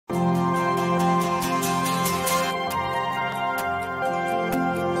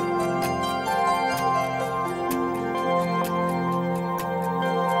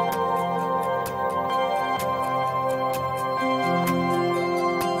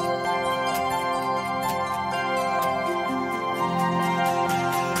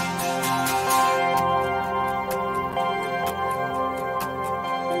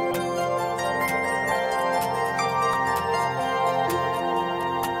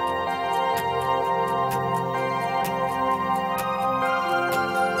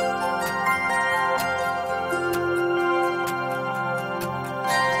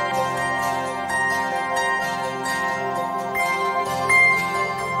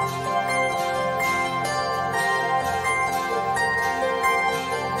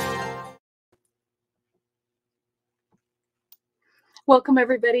Welcome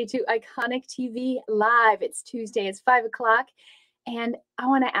everybody to Iconic TV Live. It's Tuesday, it's 5 o'clock, and I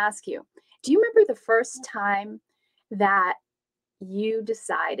want to ask you, do you remember the first time that you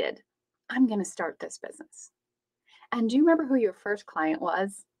decided, I'm going to start this business? And do you remember who your first client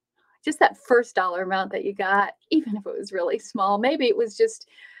was? Just that first dollar amount that you got, even if it was really small, maybe it was just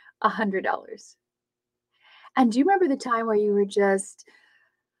 $100. And do you remember the time where you were just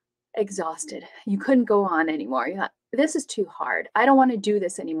exhausted? You couldn't go on anymore. You thought, this is too hard. I don't want to do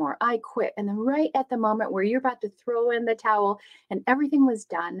this anymore. I quit. And then right at the moment where you're about to throw in the towel and everything was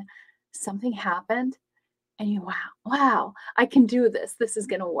done, something happened and you, wow, I can do this. This is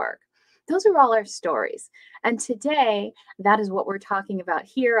going to work. Those are all our stories. And today, that is what we're talking about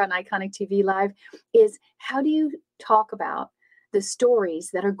here on Iconic TV Live, is how do you talk about the stories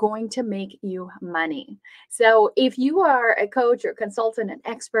that are going to make you money. So if you are a coach or consultant, an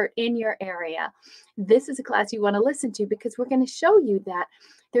expert in your area, this is a class you want to listen to, because we're going to show you that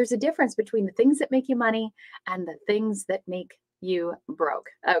there's a difference between the things that make you money and the things that make you broke.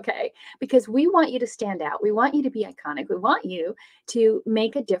 Okay, because we want you to stand out. We want you to be iconic. We want you to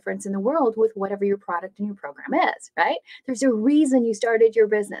make a difference in the world with whatever your product and your program is, right? There's a reason you started your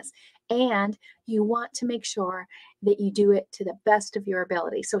business, and you want to make sure that you do it to the best of your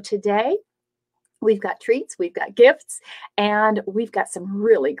ability. So today, we've got treats, we've got gifts, and we've got some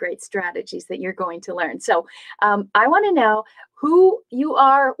really great strategies that you're going to learn. So I want to know who you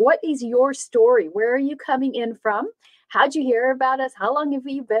are. What is your story? Where are you coming in from? How'd you hear about us? How long have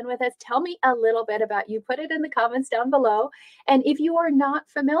you been with us? Tell me a little bit about you. Put it in the comments down below. And if you are not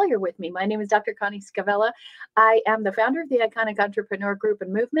familiar with me, my name is Dr. Connie Scavella. I am the founder of the Iconic Entrepreneur Group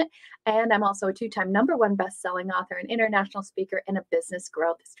and Movement, and I'm also a two-time #1 best-selling author, an international speaker, and a business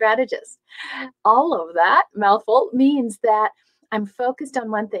growth strategist. All of that mouthful means that I'm focused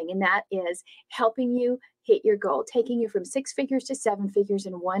on one thing, and that is helping you hit your goal, taking you from 6 figures to 7 figures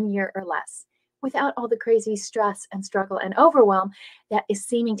in 1 year or less, without all the crazy stress and struggle and overwhelm that is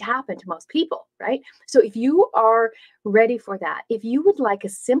seeming to happen to most people, right? So if you are ready for that, if you would like a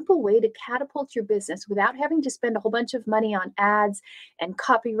simple way to catapult your business without having to spend a whole bunch of money on ads and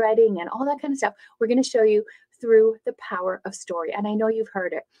copywriting and all that kind of stuff, we're going to show you through the power of story. And I know you've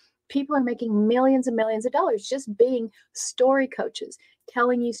heard it. People are making millions and millions of dollars just being story coaches,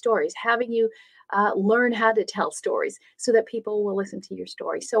 telling you stories, having you learn how to tell stories so that people will listen to your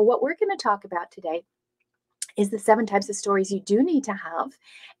story. So what we're going to talk about today is the 7 types of stories you do need to have,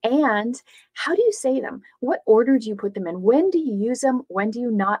 and how do you say them? What order do you put them in? When do you use them? When do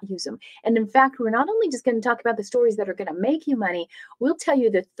you not use them? And in fact, we're not only just going to talk about the stories that are going to make you money, we'll tell you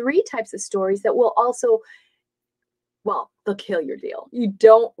the 3 types of stories that will also, well, they'll kill your deal. You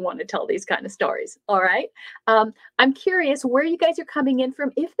don't want to tell these kind of stories. All right. I'm curious where you guys are coming in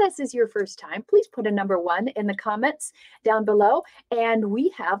from. If this is your first time, please put a number 1 in the comments down below, and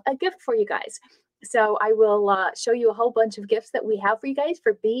we have a gift for you guys. So I will show you a whole bunch of gifts that we have for you guys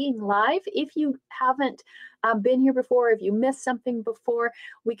for being live. If you haven't been here before, if you missed something before,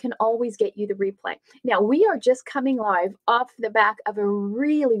 we can always get you the replay. Now, we are just coming live off the back of a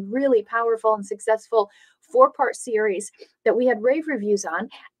really, really powerful and successful 4-part series that we had rave reviews on.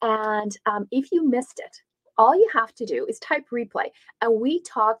 And if you missed it, all you have to do is type replay. And we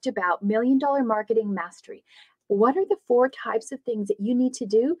talked about $1 Million Marketing Mastery. What are the 4 types of things that you need to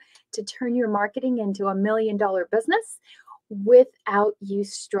do to turn your marketing into $1 million business without you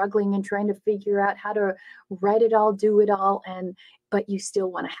struggling and trying to figure out how to write it all, do it all, but you still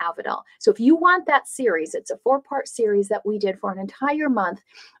want to have it all. So if you want that series, it's a 4-part series that we did for an entire month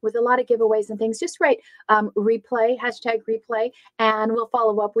with a lot of giveaways and things. Just write replay, #replay, and we'll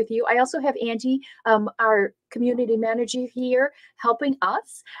follow up with you. I also have Angie, our community manager here, helping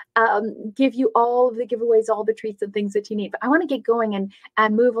us give you all of the giveaways, all the treats and things that you need. But I want to get going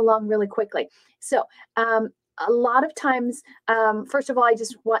and move along really quickly. So a lot of times, first of all, I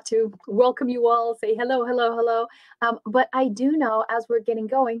just want to welcome you all, say hello, hello, hello. But I do know as we're getting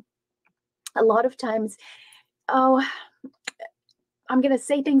going, a lot of times, oh, I'm going to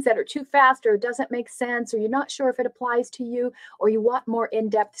say things that are too fast or it doesn't make sense, or you're not sure if it applies to you, or you want more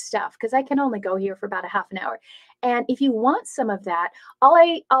in-depth stuff, because I can only go here for about a half an hour. And if you want some of that, all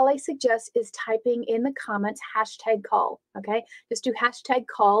I suggest is typing in the comments #call. Okay, just do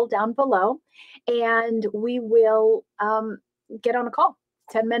 #call down below, and we will get on a call.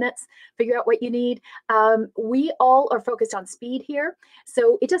 10 minutes, figure out what you need. We all are focused on speed here,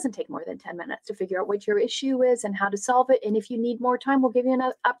 so it doesn't take more than 10 minutes to figure out what your issue is and how to solve it. And if you need more time, we'll give you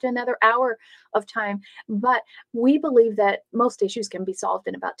up to another hour of time. But we believe that most issues can be solved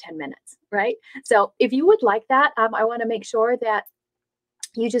in about 10 minutes, right? So if you would like that, I want to make sure that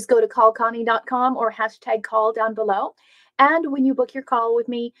you just go to callconnie.com or #call down below, And when you book your call with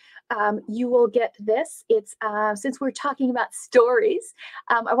me, you will get this. It's since we're talking about stories,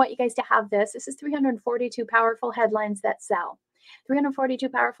 I want you guys to have this. This is 342 powerful headlines that sell. 342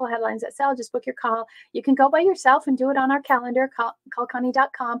 powerful headlines that sell. Just book your call. You can go by yourself and do it on our calendar,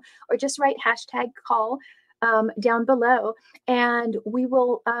 callconnie.com, or just write #call down below, and we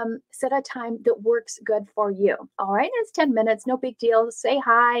will set a time that works good for you. All right, it's 10 minutes, no big deal. Say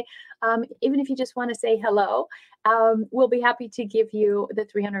hi. Even if you just want to say hello, we'll be happy to give you the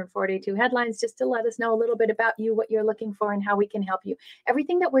 342 headlines just to let us know a little bit about you, what you're looking for, and how we can help you.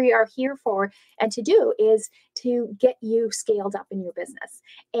 Everything that we are here for and to do is to get you scaled up in your business.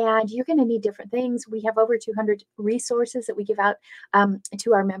 And you're going to need different things. We have over 200 resources that we give out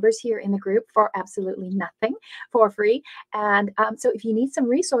to our members here in the group for absolutely nothing, for free. And so if you need some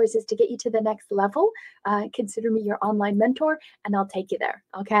resources to get you to the next level, consider me your online mentor and I'll take you there.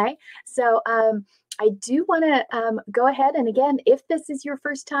 Okay. So I do want to go ahead. And again, if this is your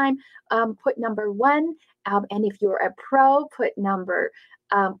first time, put number 1. And if you're a pro, put number,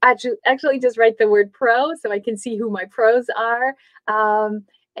 actually just write the word pro so I can see who my pros are.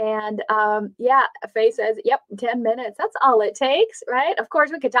 Yeah, Faye says, yep, 10 minutes. That's all it takes, right? Of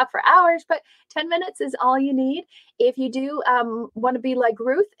course, we could talk for hours, but 10 minutes is all you need. If you do want to be like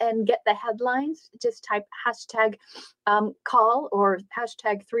Ruth and get the headlines, just type #call or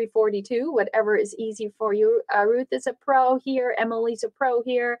 #342, whatever is easy for you. Ruth is a pro here. Emily's a pro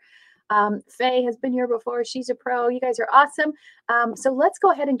here. Faye has been here before. She's a pro. You guys are awesome. So let's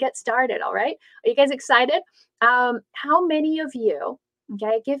go ahead and get started. All right. Are you guys excited? How many of you,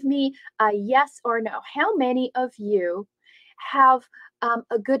 okay, give me a yes or no. How many of you have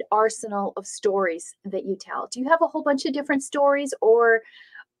a good arsenal of stories that you tell? Do you have a whole bunch of different stories, or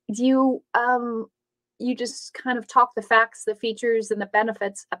do you just kind of talk the facts, the features, and the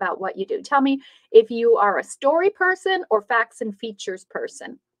benefits about what you do? Tell me if you are a story person or facts and features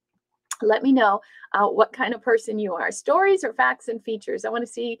person. Let me know what kind of person you are, stories or facts and features. I want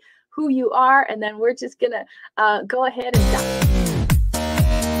to see who you are, and then we're just going to go ahead and dive.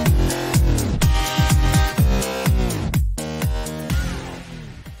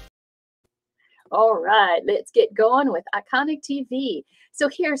 All right, let's get going with Iconic TV. So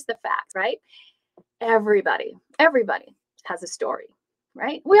here's the fact, right? Everybody has a story,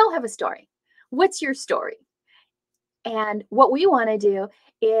 right? We all have a story. What's your story? And what we want to do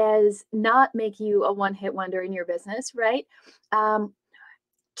is not make you a one-hit wonder in your business, right?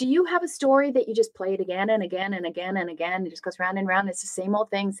 Do you have a story that you just play it again and again and again and again? It just goes round and round. It's the same old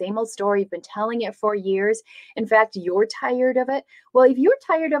thing, same old story. You've been telling it for years. In fact, you're tired of it. Well, if you're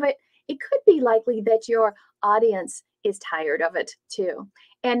tired of it, it could be likely that your audience is tired of it too.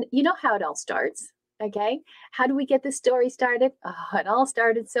 And you know how it all starts. Okay. How do we get this story started? Oh, it all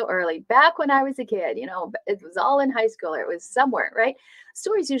started so early. Back when I was a kid, it was all in high school or it was somewhere, right?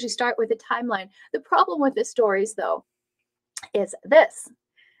 Stories usually start with a timeline. The problem with the stories, though, is this,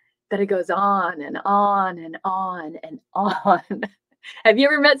 that it goes on and on and on and on. Have you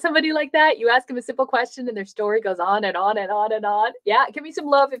ever met somebody like that? You ask them a simple question and their story goes on and on and on and on. Yeah, give me some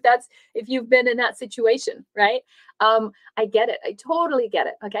love if you've been in that situation, right? I get it. I totally get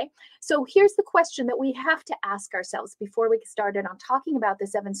it. Okay. So here's the question that we have to ask ourselves before we get started on talking about the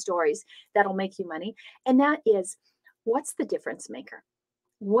 7 stories that'll make you money. And that is, what's the difference maker?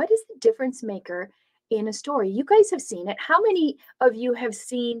 What is the difference maker in a story? You guys have seen it. How many of you have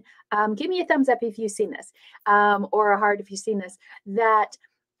seen, give me a thumbs up if you've seen this, or a heart if you've seen this, that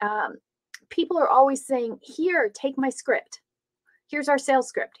people are always saying, here, take my script. Here's our sales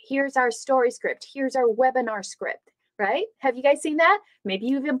script. Here's our story script. Here's our webinar script, right? Have you guys seen that? Maybe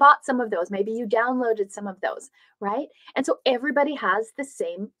you even bought some of those. Maybe you downloaded some of those, right? And so everybody has the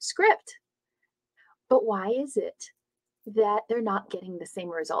same script. But why is it that they're not getting the same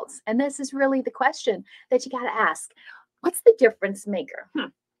results? And this is really the question that you got to ask. What's the difference maker?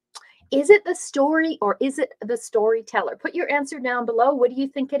 Is it the story or is it the storyteller? Put your answer down below. What do you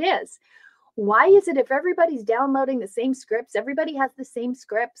think it is? Why is it, if everybody's downloading the same scripts, everybody has the same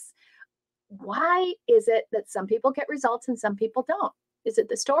scripts, why is it that some people get results and some people don't? Is it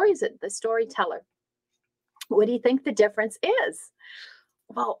the story? Is it the storyteller? What do you think the difference is?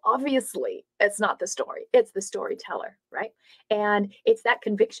 Well, obviously, it's not the story. It's the storyteller, right? And it's that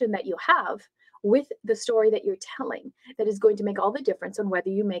conviction that you have with the story that you're telling that is going to make all the difference on whether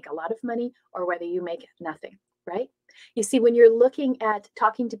you make a lot of money or whether you make nothing, right? You see, when you're looking at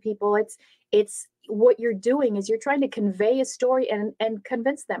talking to people, it's what you're doing is you're trying to convey a story and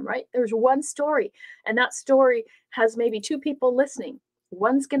convince them, right? There's one story, and that story has maybe 2 people listening.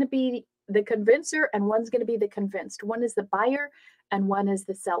 One's going to be the convincer and one's going to be the convinced. One is the buyer and one is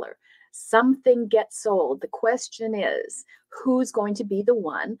the seller. something gets sold. The question is, who's going to be the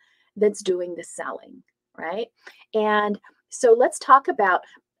one that's doing the selling, right? And so let's talk about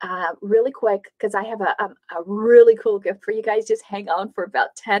really quick, because I have a really cool gift for you guys. Just hang on for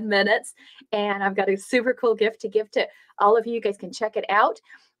about 10 minutes. And I've got a super cool gift to give to all of you. You guys can check it out.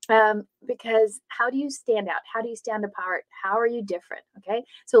 Because how do you stand out? How do you stand apart? How are you different? Okay,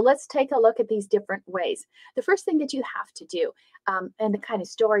 so let's take a look at these different ways. The first thing that you have to do, and the kind of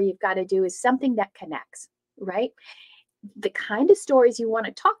story you've got to do, is something that connects, right? The kind of stories you want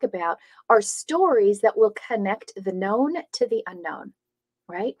to talk about are stories that will connect the known to the unknown,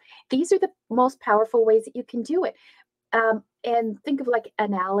 right? These are the most powerful ways that you can do it. And think of like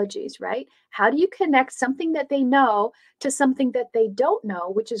analogies, right? How do you connect something that they know to something that they don't know,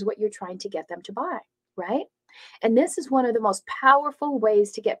 which is what you're trying to get them to buy, right? And this is one of the most powerful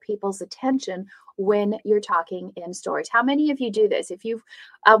ways to get people's attention when you're talking in stories. How many of you do this? If you've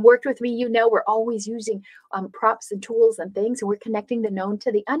worked with me, you know we're always using props and tools and things, and we're connecting the known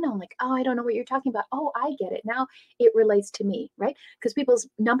to the unknown. Like, oh, I don't know what you're talking about. Oh, I get it. Now it relates to me, right? Because people's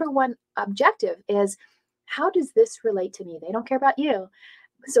number one objective is, how does this relate to me? They don't care about you.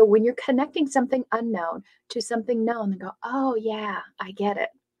 So when you're connecting something unknown to something known, they go, oh, yeah, I get it.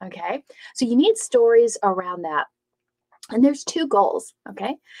 Okay. So you need stories around that. And there's two goals.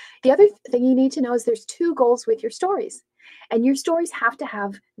 Okay. The other thing you need to know is there's two goals with your stories. And your stories have to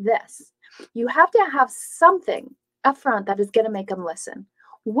have this. You have to have something up front that is going to make them listen.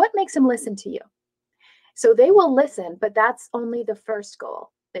 What makes them listen to you? So they will listen, but that's only the first goal.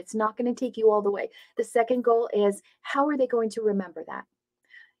 It's not going to take you all the way. The second goal is, how are they going to remember that?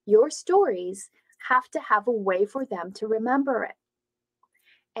 Your stories have to have a way for them to remember it.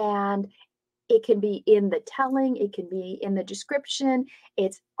 And it can be in the telling, it can be in the description.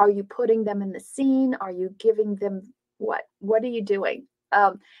 It's, are you putting them in the scene? Are you giving them what? What are you doing?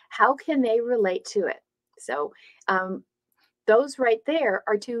 How can they relate to it? So those right there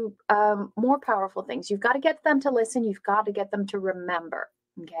are two more powerful things. You've got to get them to listen. You've got to get them to remember.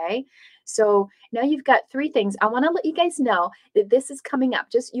 Okay, so now you've got three things. I want to let you guys know that this is coming up.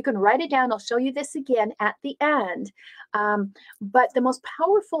 Just, you can write it down. I'll show you this again at the end. But the most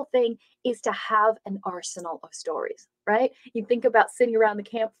powerful thing is to have an arsenal of stories, right? You think about sitting around the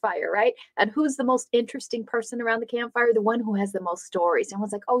campfire, right? And who's the most interesting person around the campfire? The one who has the most stories.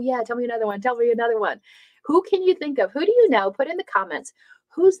 Someone's like, oh yeah, tell me another one. Tell me another one. Who can you think of? Who do you know? Put in the comments.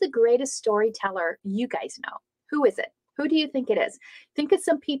 Who's the greatest storyteller you guys know? Who is it? Who do you think it is? Think of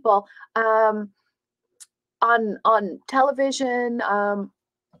some people on television.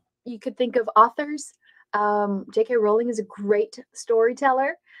 You could think of authors. J.K. Rowling is a great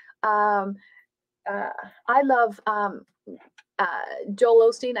storyteller. I love Joel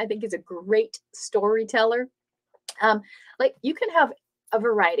Osteen. I think is a great storyteller. Like, you can have a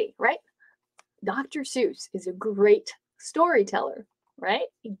variety, right? Dr. Seuss is a great storyteller, right?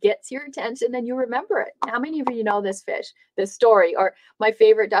 He gets your attention and you remember it. How many of you know this story? Or my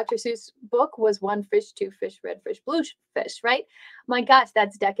favorite Dr. Seuss book was One Fish, Two Fish, Red Fish, Blue Fish, right? My gosh,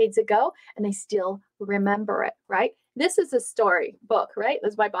 that's decades ago and I still remember it, right? This is a story book, right?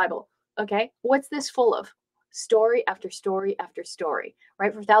 That's my Bible. Okay. What's this full of? Story after story after story,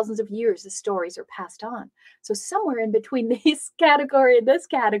 right? For thousands of years, the stories are passed on. So somewhere in between this category and this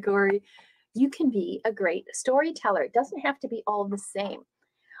category, you can be a great storyteller. It doesn't have to be all the same,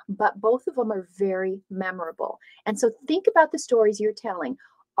 but both of them are very memorable. And so think about the stories you're telling.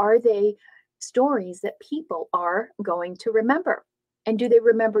 Are they stories that people are going to remember? And do they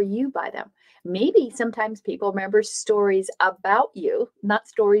remember you by them? Maybe sometimes people remember stories about you, not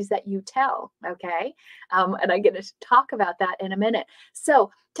stories that you tell, okay? And I'm going to talk about that in a minute.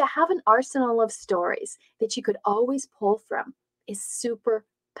 So to have an arsenal of stories that you could always pull from is super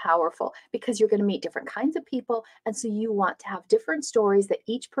powerful, because you're going to meet different kinds of people. And so you want to have different stories that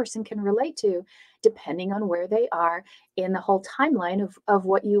each person can relate to, depending on where they are in the whole timeline of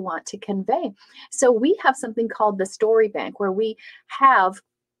what you want to convey. So we have something called the Story Bank, where we have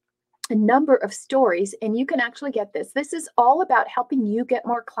a number of stories, and you can actually get this. This is all about helping you get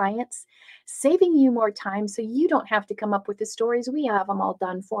more clients, saving you more time so you don't have to come up with the stories. We have them all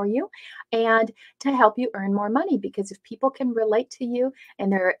done for you, and to help you earn more money, because if people can relate to you and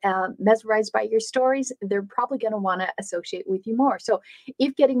they're mesmerized by your stories, they're probably going to want to associate with you more. So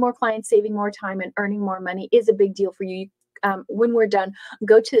if getting more clients, saving more time, and earning more money is a big deal for you, when we're done,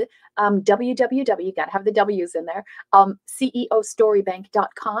 go to www, you got to have the W's in there,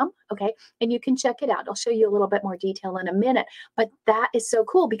 ceostorybank.com, okay? And you can check it out. I'll show you a little bit more detail in a minute, but that is so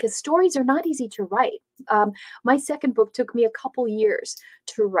cool because stories are not easy to write. My second book took me a couple years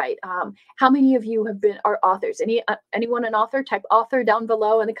to write. How many of you are authors? Anyone an author? Type author down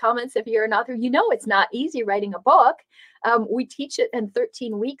below in the comments if you're an author. You know it's not easy writing a book. We teach it in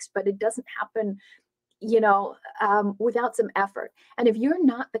 13 weeks, but it doesn't happen, without some effort. And if you're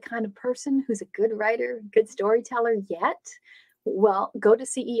not the kind of person who's a good writer, good storyteller yet, well, go to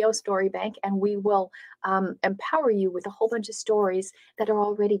CEO Story Bank and we will empower you with a whole bunch of stories that are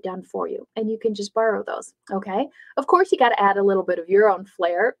already done for you. And you can just borrow those, okay? Of course, you got to add a little bit of your own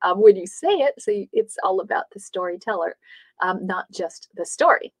flair when you say it. So it's all about the storyteller, not just the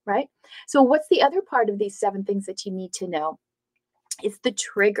story, right? So what's the other part of these 7 things that you need to know? It's the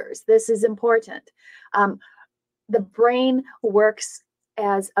triggers. This is important. The brain works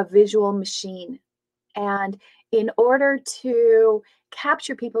as a visual machine. And in order to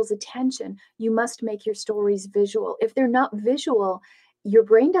capture people's attention, you must make your stories visual. If they're not visual, your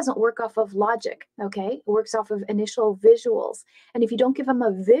brain doesn't work off of logic, okay? It works off of initial visuals. And if you don't give them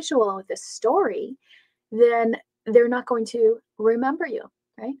a visual with a story, then they're not going to remember you,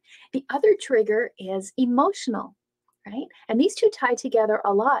 right? The other trigger is emotional, right? And these two tie together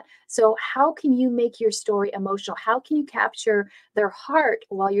a lot. So how can you make your story emotional? How can you capture their heart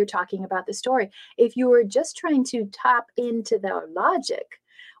while you're talking about the story? If you were just trying to tap into their logic,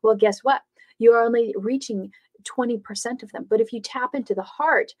 well, guess what? You're only reaching 20% of them. But if you tap into the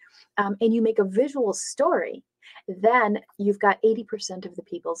heart and you make a visual story, then you've got 80% of the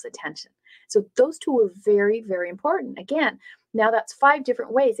people's attention. So those two are very, very important. Again, now that's 5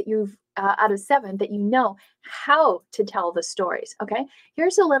 different ways that you've out of 7 that you know how to tell the stories. Okay,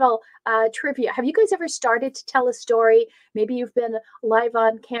 here's a little trivia. Have you guys ever started to tell a story? Maybe you've been live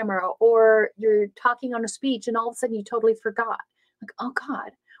on camera or you're talking on a speech and all of a sudden you totally forgot. Like, oh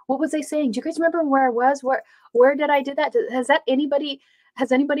God, what was I saying? Do you guys remember where I was? Where did I do that? Has anybody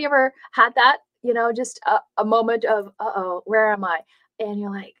ever had that? Just a moment of, uh-oh, where am I? And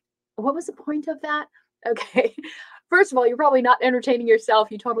you're like, what was the point of that? Okay. First of all, you're probably not entertaining yourself.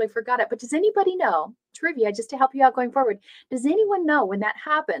 You totally forgot it. But does anybody know, trivia, just to help you out going forward, does anyone know when that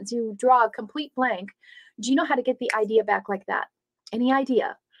happens, you draw a complete blank, do you know how to get the idea back like that? Any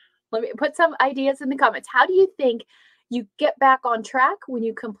idea? Let me put some ideas in the comments. How do you think you get back on track when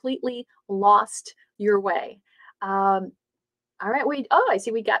you completely lost your way? All right. I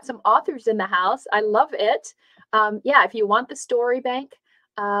see we got some authors in the house. I love it. Yeah, if you want the story bank,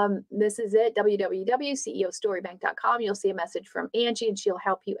 this is it, www.ceostorybank.com. You'll see a message from Angie and she'll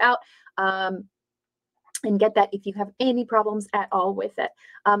help you out and get that if you have any problems at all with it.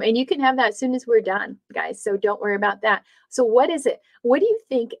 And you can have that as soon as we're done, guys. So don't worry about that. So what is it? What do you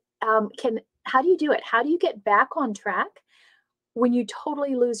think how do you do it? How do you get back on track when you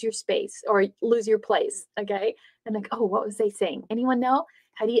totally lose your space or lose your place? Okay. And like, oh, what was they saying? Anyone know?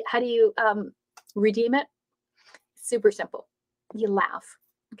 How do you redeem it? Super simple. You laugh.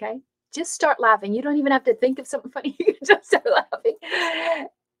 Okay. Just start laughing. You don't even have to think of something funny. You can just start laughing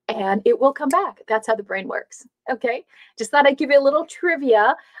and it will come back. That's how the brain works. Okay. Just thought I'd give you a little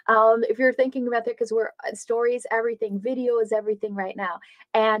trivia. If you're thinking about that, because story is everything, video is everything right now.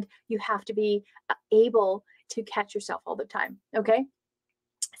 And you have to be able to catch yourself all the time. Okay.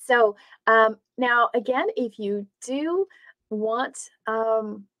 So now again, if you do want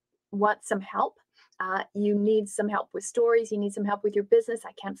some help, you need some help with stories, you need some help with your business.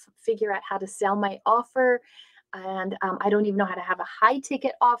 I can't figure out how to sell my offer. And I don't even know how to have a high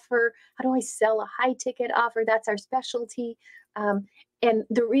ticket offer. How do I sell a high ticket offer? That's our specialty. And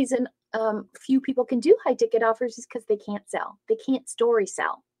the reason few people can do high ticket offers is because they can't sell. They can't story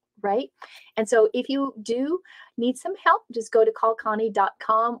sell, right? And so if you do need some help, just go to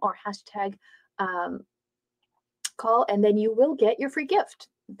callconnie.com or hashtag call, and then you will get your free gift.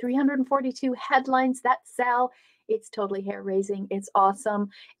 342 headlines that sell. It's totally hair raising. It's awesome.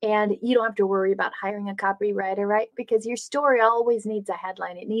 And you don't have to worry about hiring a copywriter, right? Because your story always needs a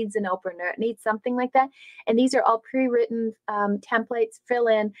headline. It needs an opener. It needs something like that. And these are all pre-written templates, fill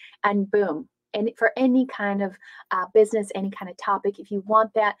in, and boom. And for any kind of business, any kind of topic, if you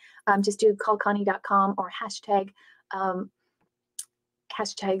want that, just do callconnie.com or hashtag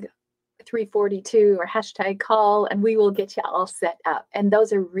 342 or hashtag call, and we will get you all set up. And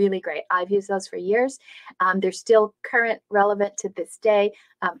those are really great. I've used those for years. They're still current, relevant to this day.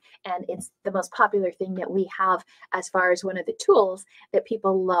 And it's the most popular thing that we have as far as one of the tools that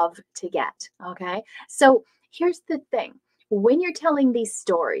people love to get. Okay. So here's the thing. When you're telling these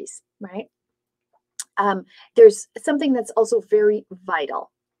stories, right? There's something that's also very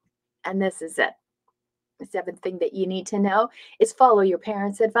vital, and this is it. The seventh thing that you need to know is follow your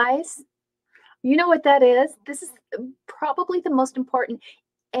parents' advice. You know what that is? This is probably the most important,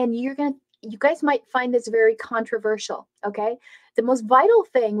 and you guys might find this very controversial, okay? The most vital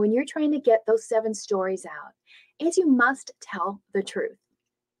thing when you're trying to get those 7 stories out is you must tell the truth.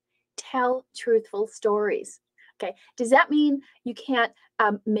 Tell truthful stories. Okay. Does that mean you can't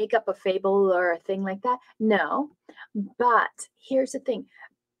make up a fable or a thing like that? No. But here's the thing,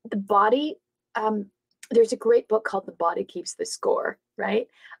 the body, um, there's a great book called The Body Keeps the Score, right?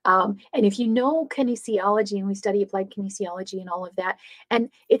 And if you know kinesiology, and we study applied kinesiology and all of that, and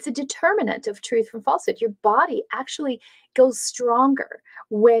it's a determinant of truth from falsehood. Your body actually goes stronger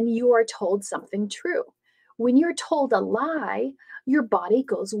when you are told something true. When you're told a lie, your body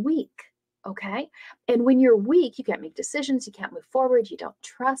goes weak. Okay. And when you're weak, you can't make decisions, you can't move forward, you don't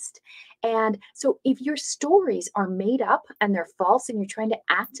trust. And so if your stories are made up and they're false and you're trying to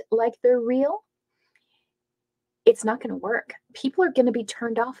act like they're real, it's not going to work. People are going to be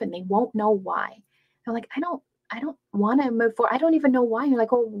turned off and they won't know why. They're like, I don't want to move forward. I don't even know why. And you're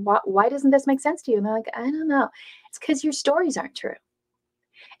like, well, why doesn't this make sense to you? And they're like, I don't know. It's because your stories aren't true.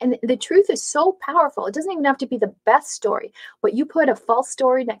 And the truth is so powerful. It doesn't even have to be the best story, but you put a false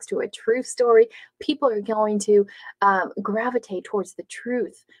story next to a true story, people are going to gravitate towards the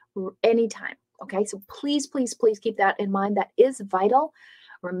truth anytime. Okay. So please, please, please keep that in mind. That is vital.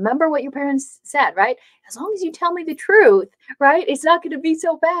 Remember what your parents said, right? As long as you tell me the truth, right? It's not going to be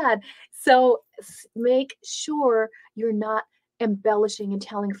so bad. So make sure you're not embellishing and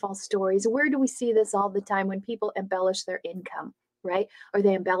telling false stories. Where do we see this all the time? When people embellish their income, right? Or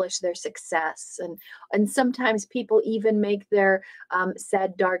they embellish their success. And sometimes people even make their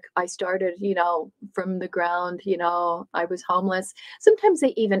sad, dark, I started, from the ground, I was homeless. Sometimes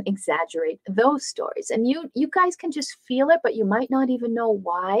they even exaggerate those stories. And you guys can just feel it, but you might not even know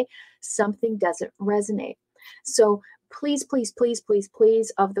why something doesn't resonate. So please, please, please, please,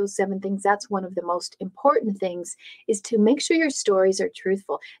 please, of those 7 things, that's one of the most important things, is to make sure your stories are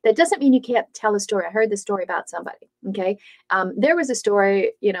truthful. That doesn't mean you can't tell a story. I heard the story about somebody. Okay. There was a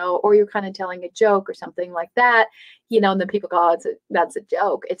story, or you're kind of telling a joke or something like that, and then people go, oh, that's a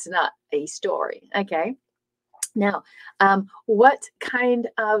joke. It's not a story. Okay. Now, what kind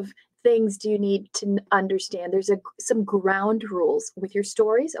of things do you need to understand? There's some ground rules with your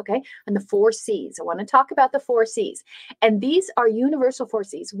stories, okay? And the 4 C's. I want to talk about the 4 C's. And these are universal 4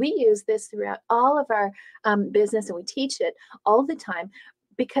 C's. We use this throughout all of our business, and we teach it all the time,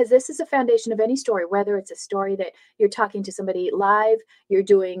 because this is a foundation of any story, whether it's a story that you're talking to somebody live, you're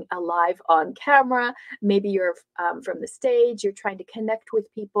doing a live on camera, maybe you're from the stage, you're trying to connect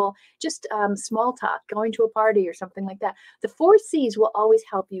with people, just small talk, going to a party or something like that. The 4 C's will always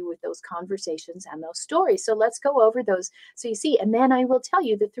help you with those conversations and those stories. So let's go over those so you see. And then I will tell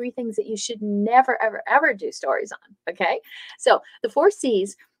you the 3 things that you should never, ever, ever do stories on. Okay. So the 4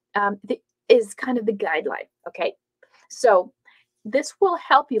 C's is kind of the guideline. Okay. So this will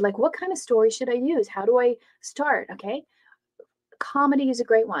help you. Like, what kind of story should I use? How do I start? Okay. Comedy is a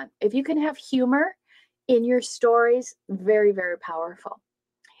great one. If you can have humor in your stories, very, very powerful.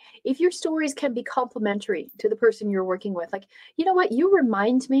 If your stories can be complimentary to the person you're working with, like, you know what, you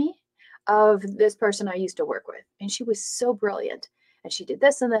remind me of this person I used to work with, and she was so brilliant, and she did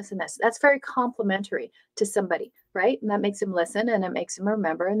this and this and this. That's very complimentary to somebody, right? And that makes them listen, and it makes them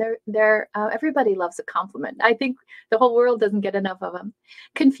remember. And they're everybody loves a compliment. I think the whole world doesn't get enough of them.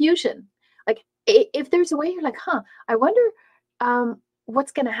 Confusion, like if there's a way you're like, I wonder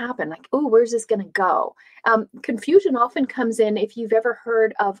what's going to happen. Like, oh, where's this going to go? Confusion often comes in if you've ever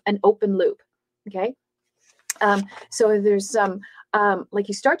heard of an open loop. Okay, so there's some like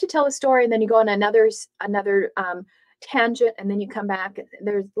you start to tell a story, and then you go on another tangent, and then you come back.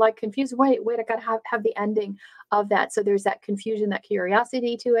 There's like confused. Wait, I gotta have the ending of that. So there's that confusion, that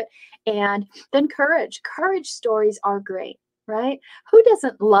curiosity to it, and then courage. Courage stories are great, right? Who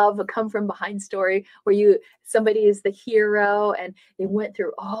doesn't love a come from behind story where somebody is the hero and they went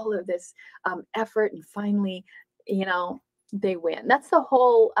through all of this effort and finally, they win. That's the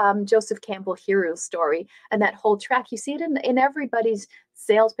whole Joseph Campbell hero story, and that whole track. You see it in everybody's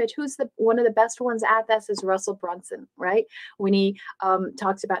sales pitch. Who's one of the best ones at this is Russell Brunson, right? When he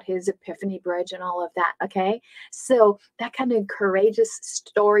talks about his Epiphany Bridge and all of that. Okay, so that kind of courageous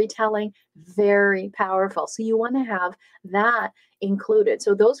storytelling, very powerful. So you want to have that included.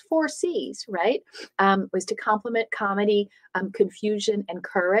 So those 4 C's, right, was to complement comedy, confusion, and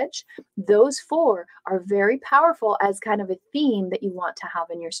courage. Those 4 are very powerful as kind of a theme that you want to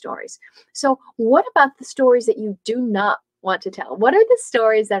have in your stories. So what about the stories that you do not want to tell? What are the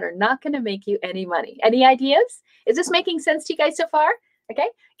stories that are not going to make you any money? Any ideas? Is this making sense to you guys so far? Okay,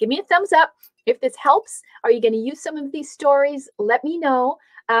 give me a thumbs up if this helps. Are you going to use some of these stories? Let me know.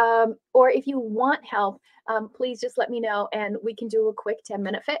 Or if you want help, please just let me know and we can do a quick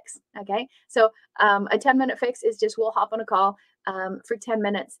 10-minute fix. Okay, so a 10-minute fix is just we'll hop on a call for 10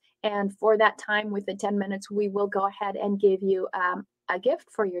 minutes. And for that time, with the 10 minutes, we will go ahead and give you a gift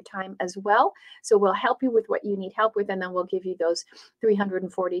for your time as well. So we'll help you with what you need help with, and then we'll give you those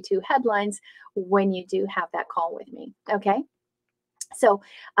 342 headlines when you do have that call with me. Okay. So,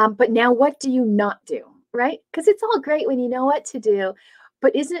 but now what do you not do, right? Because it's all great when you know what to do,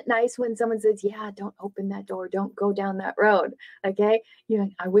 but isn't it nice when someone says, yeah, don't open that door, don't go down that road, okay? You know,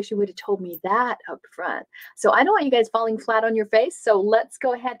 I wish you would have told me that up front. So I don't want you guys falling flat on your face, so let's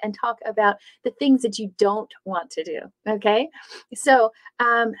go ahead and talk about the things that you don't want to do, okay? So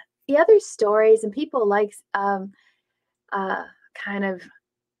the other stories, and people like kind of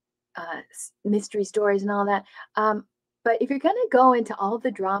mystery stories and all that, but if you're going to go into all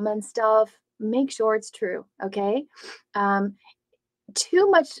the drama and stuff, make sure it's true, okay? Too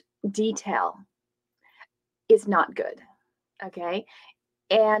much detail is not good, okay?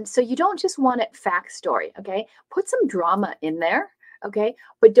 And so you don't just want it fact story, okay? Put some drama in there, okay?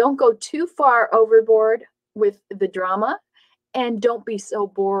 But don't go too far overboard with the drama, and don't be so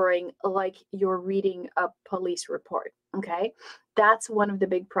boring like you're reading a police report, okay? That's one of the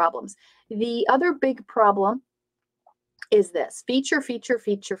big problems. The other big problem is this: feature, feature,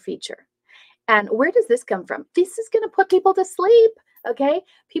 feature, feature. And where does this come from? This is going to put people to sleep. Okay.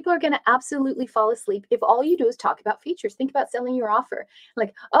 People are going to absolutely fall asleep if all you do is talk about features. Think about selling your offer.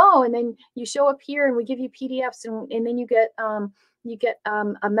 Like, oh, and then you show up here and we give you PDFs, and then you get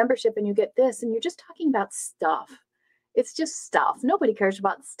a membership and you get this, and you're just talking about stuff. It's just stuff. Nobody cares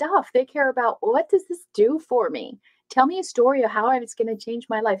about stuff. They care about, what does this do for me? Tell me a story of how it's going to change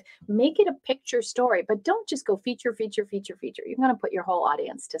my life. Make it a picture story, but don't just go feature, feature, feature, feature. You're going to put your whole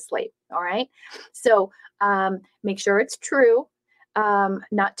audience to sleep. All right. So make sure it's true.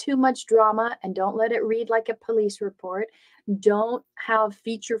 Not too much drama, and don't let it read like a police report. Don't have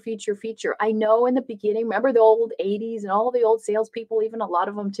feature, feature, feature. I know in the beginning, remember the old 80s and all the old salespeople, even a lot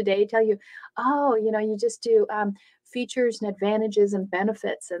of them today, tell you, oh, you know, you just do features and advantages and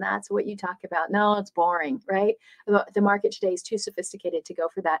benefits, and that's what you talk about. No, it's boring, right? The market today is too sophisticated to go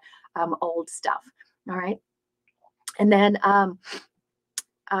for that old stuff. All right. And then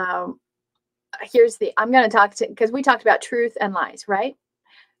here's the, I'm going to talk to, because we talked about truth and lies, right?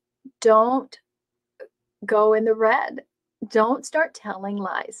 Don't go in the red. Don't start telling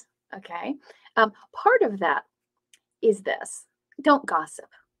lies. Okay. Part of that is this: don't gossip.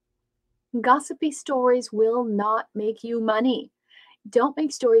 Gossipy stories will not make you money. Don't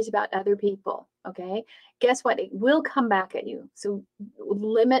make stories about other people. Okay. Guess what? It will come back at you. So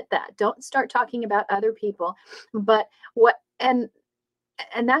limit that. Don't start talking about other people. But what, and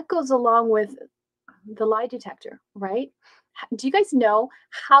that goes along with the lie detector, right? Do you guys know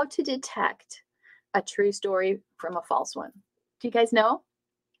how to detect a true story from a false one? Do you guys know?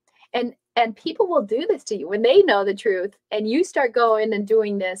 And people will do this to you when they know the truth, and you start going and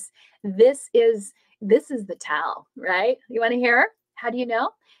doing this. This is the tell, right? You want to hear? How do you know?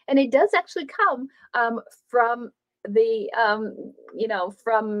 And it does actually come from the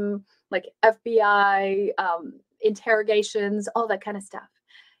from like FBI interrogations, all that kind of stuff.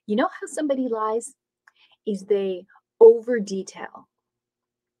 You know how somebody lies is they over detail.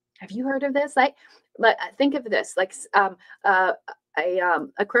 Have you heard of this? Like think of this, like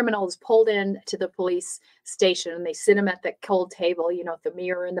a criminal is pulled in to the police station, and they sit him at that cold table, you know, the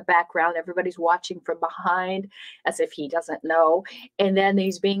mirror in the background, everybody's watching from behind as if he doesn't know. And then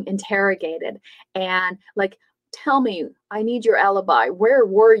he's being interrogated, and like, tell me, I need your alibi. Where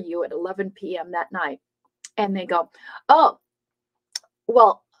were you at 11 p.m. that night? And they go, oh,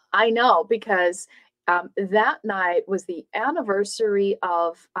 well, I know, because that night was the anniversary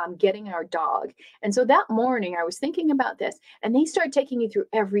of getting our dog. And so that morning I was thinking about this, and they start taking you through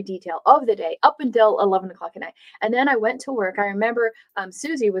every detail of the day up until 11 o'clock at night. And then I went to work. I remember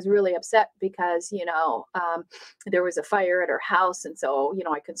Susie was really upset because, you know, there was a fire at her house. And so, you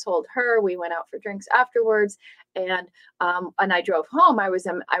know, I consoled her. We went out for drinks afterwards. And I drove home. I was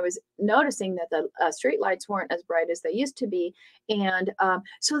noticing that the street lights weren't as bright as they used to be, and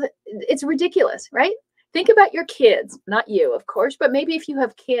so that it's ridiculous, right? Think about your kids, not you, of course, but maybe if you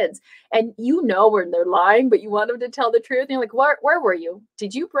have kids and you know when they're lying, but you want them to tell the truth, and you're like, where were you?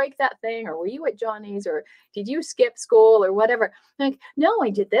 Did you break that thing, or were you at Johnny's, or did you skip school, or whatever? Like, no,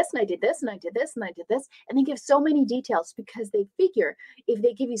 I did this, and I did this, and I did this, and I did this, and they give so many details because they figure if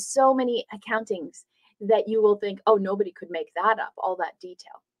they give you so many accountings, that you will think, oh, nobody could make that up, all that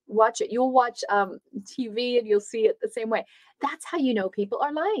detail. Watch it. You'll watch TV and you'll see it the same way. That's how you know people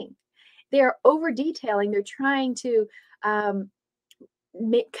are lying. They're over detailing. They're trying to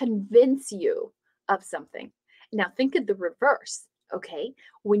convince you of something. Now think of the reverse. Okay.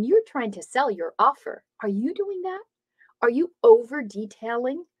 When you're trying to sell your offer, are you doing that? Are you over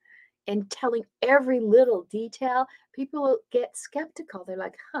detailing and telling every little detail? People get skeptical. They're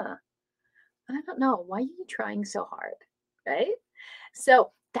like, huh, I don't know. Why are you trying so hard? Right?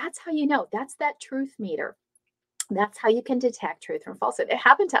 So that's how you know. That's that truth meter. That's how you can detect truth from falsehood. It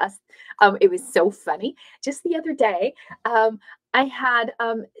happened to us. It was so funny. Just the other day, I had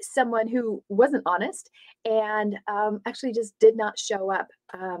someone who wasn't honest and actually just did not show up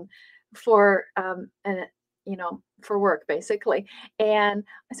for for work, basically. And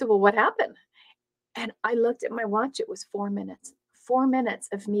I said, "Well, what happened?" And I looked at my watch. It was 4 minutes. 4 minutes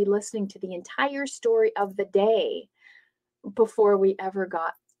of me listening to the entire story of the day before we ever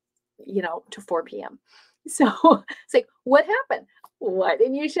got, to 4 p.m. So it's like, what happened? Why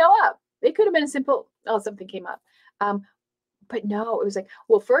didn't you show up? It could have been a simple, oh, something came up. But no, it was like,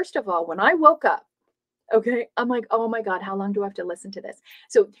 well, first of all, when I woke up, okay, I'm like, oh my God, how long do I have to listen to this?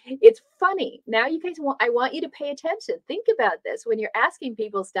 So it's funny. Now you guys I want you to pay attention. Think about this when you're asking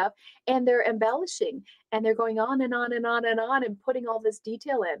people stuff and they're embellishing and they're going on and on and on and on and putting all this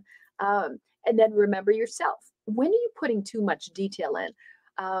detail in. And then remember yourself. When are you putting too much detail in?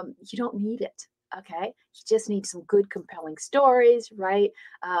 You don't need it. Okay. You just need some good, compelling stories, right?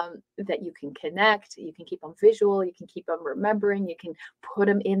 That you can connect. You can keep them visual. You can keep them remembering. You can put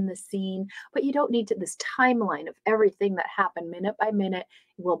them in the scene, but you don't need this timeline of everything that happened minute by minute.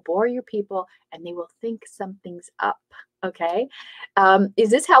 It will bore your people and they will think something's up. Okay. Is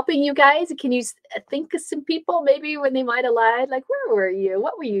this helping you guys? Can you think of some people maybe when they might have lied? Like, where were you?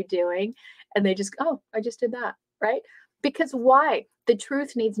 What were you doing? And they just, oh, I just did that. Right. Because why? The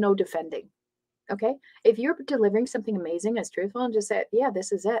truth needs no defending. Okay. If you're delivering something amazing as truthful and just say, yeah,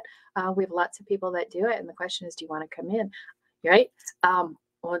 this is it. We have lots of people that do it. And the question is, do you want to come in? Right.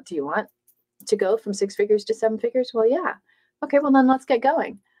 Well, do you want to go from 6 figures to 7 figures? Well, yeah. Okay. Well, then let's get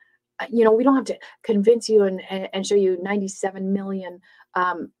going. We don't have to convince you and show you 97 million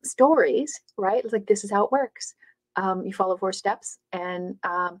stories, right? It's like, this is how it works. You follow 4 steps and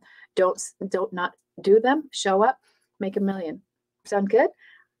don't not do them, show up, make $1 million. Sound good?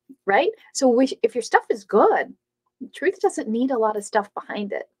 Right? So if your stuff is good, truth doesn't need a lot of stuff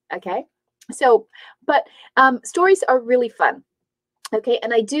behind it. Okay. So, but stories are really fun. Okay.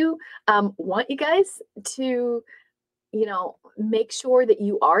 And I do want you guys to, make sure that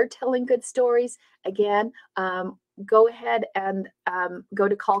you are telling good stories. Again, go ahead and go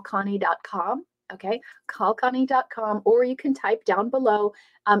to callconnie.com. Okay. Callconnie.com, or you can type down below.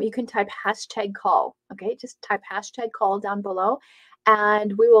 You can type #call. Okay. Just type #call down below.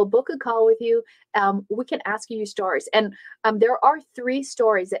 And we will book a call with you. We can ask you your stories. And there are 3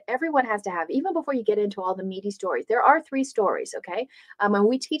 stories that everyone has to have, even before you get into all the meaty stories. There are 3 stories, okay? And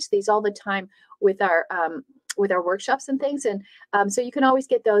we teach these all the time with our workshops and things. And so you can always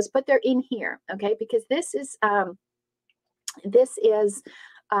get those, but they're in here, okay? Because this is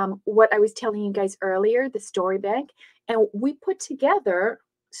what I was telling you guys earlier, the story bank. And we put together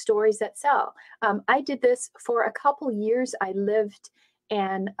stories that sell. I did this for a couple years. I lived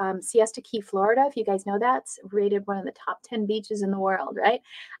in Siesta Key, Florida. If you guys know that, it's rated one of the top 10 beaches in the world, right?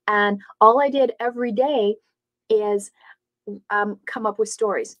 And all I did every day is come up with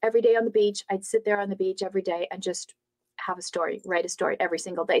stories. Every day on the beach, I'd sit there on the beach every day and just have a story, write a story every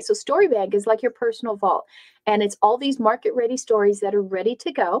single day. So Story Bank is like your personal vault. And it's all these market-ready stories that are ready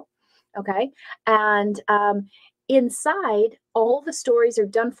to go, okay? And inside, all the stories are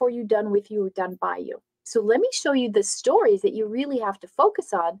done for you, done with you, or done by you. So let me show you the stories that you really have to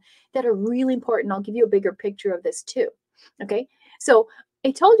focus on that are really important. I'll give you a bigger picture of this too. Okay. So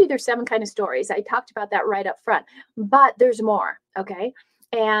I told you there's 7 kind of stories. I talked about that right up front, but there's more. Okay.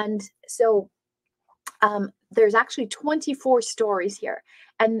 And so there's actually 24 stories here.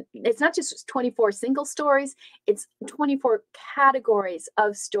 And it's not just 24 single stories, it's 24 categories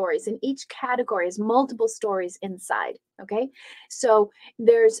of stories. And each category has multiple stories inside. Okay. So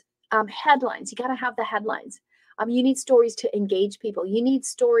there's headlines. You got to have the headlines. You need stories to engage people. You need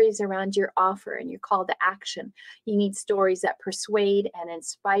stories around your offer and your call to action. You need stories that persuade and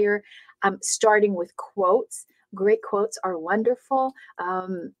inspire, starting with quotes. Great quotes are wonderful.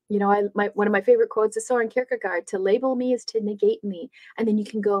 One of my favorite quotes is Soren Kierkegaard: "To label me is to negate me." And then you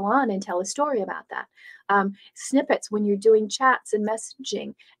can go on and tell a story about that. Snippets when you're doing chats and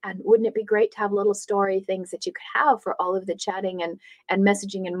messaging. And wouldn't it be great to have little story things that you could have for all of the chatting and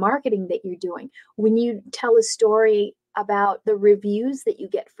messaging and marketing that you're doing? When you tell a story about the reviews that you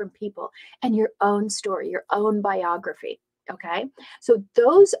get from people and your own story, your own biography. Okay. So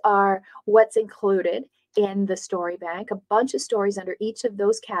those are what's included in the story bank, a bunch of stories under each of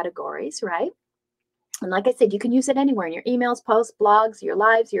those categories, right? And like I said, you can use it anywhere in your emails, posts, blogs, your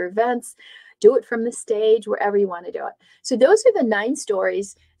lives, your events. Do it from the stage, wherever you want to do it. So those are the 9 story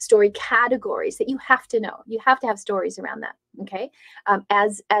categories that you have to know. You have to have stories around that, okay?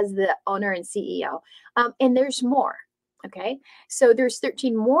 As the owner and CEO, and there's more. Okay, so there's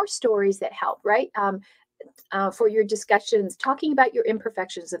 13 more stories that help, right? For your discussions, talking about your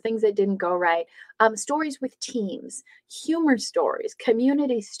imperfections, the things that didn't go right, stories with teams, humor stories,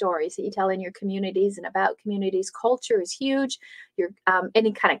 community stories that you tell in your communities and about communities. Culture is huge. Your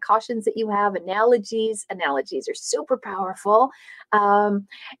any kind of cautions that you have, analogies. Analogies are super powerful.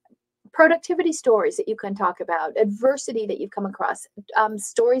 Productivity stories that you can talk about, adversity that you've come across,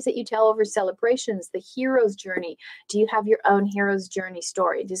 stories that you tell over celebrations, the hero's journey. Do you have your own hero's journey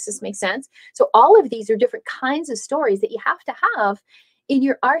story? Does this make sense? So all of these are different kinds of stories that you have to have in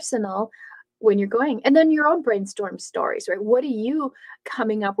your arsenal when you're going. And then your own brainstorm stories, right? What are you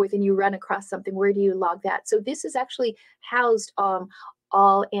coming up with and you run across something? Where do you log that? So this is actually housed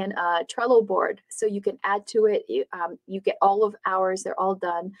all in a Trello board. So you can add to it. You get all of ours. They're all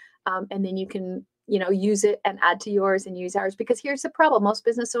done. And then you can, use it and add to yours and use ours. Because here's the problem. Most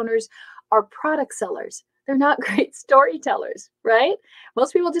business owners are product sellers. They're not great storytellers, right?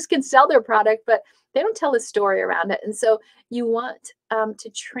 Most people just can sell their product, but they don't tell a story around it. And so you want to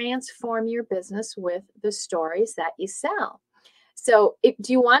transform your business with the stories that you sell. So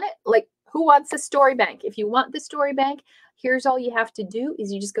do you want it? Like, who wants the story bank? If you want the story bank, here's all you have to do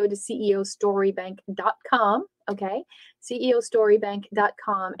is you just go to ceostorybank.com, okay?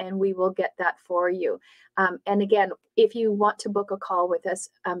 ceostorybank.com, and we will get that for you. And again, if you want to book a call with us,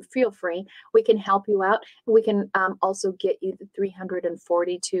 feel free. We can help you out. We can also get you the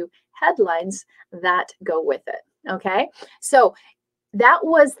 342 headlines that go with it, okay? So that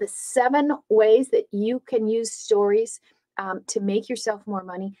was the 7 ways that you can use stories to make yourself more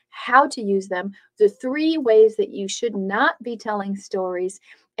money, how to use them, the 3 ways that you should not be telling stories,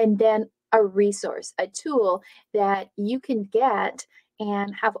 and then a resource, a tool that you can get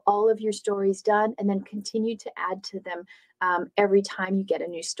and have all of your stories done and then continue to add to them every time you get a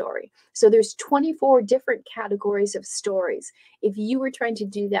new story. So there's 24 different categories of stories. If you were trying to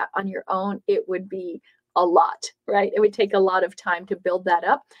do that on your own, it would be a lot, right? It would take a lot of time to build that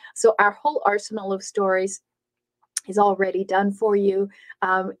up. So our whole arsenal of stories is already done for you.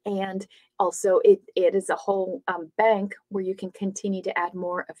 And also it is a whole bank where you can continue to add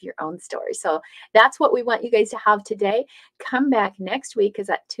more of your own story. So that's what we want you guys to have today. Come back next week, because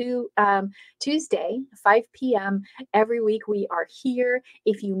at Tuesday, 5 p.m. every week we are here.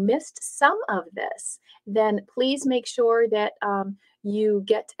 If you missed some of this, then please make sure that you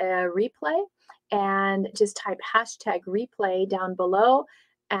get a replay and just type #replay down below,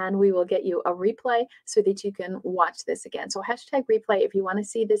 and we will get you a replay so that you can watch this again. So #replay if you want to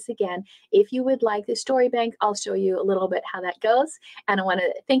see this again. If you would like the story bank, I'll show you a little bit how that goes. And I want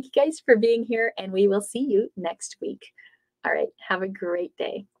to thank you guys for being here, and we will see you next week. All right, have a great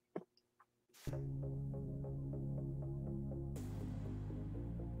day.